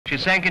she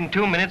sank in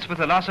 2 minutes with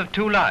the loss of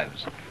 2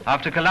 lives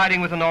after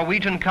colliding with a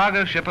Norwegian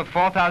cargo ship of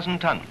 4,000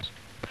 tons.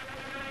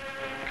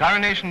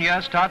 Coronation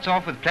year starts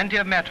off with plenty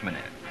of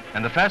matrimony,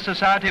 and the first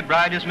society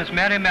bride is Miss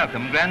Mary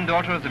Malcolm,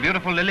 granddaughter of the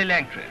beautiful Lily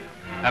Langtry.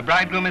 Her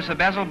bridegroom is Sir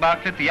Basil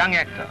Bartlett, the young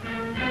actor.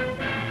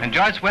 And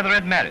Joyce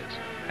Wethered marries.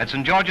 At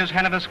St. George's,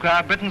 Hanover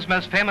Square, Britain's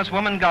most famous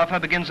woman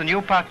golfer begins a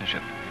new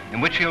partnership, in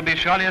which she will be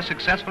surely as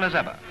successful as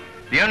ever.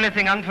 The only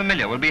thing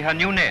unfamiliar will be her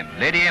new name,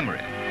 Lady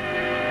Amory.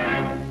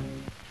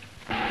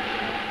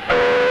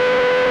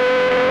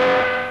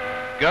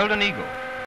 Golden Eagle.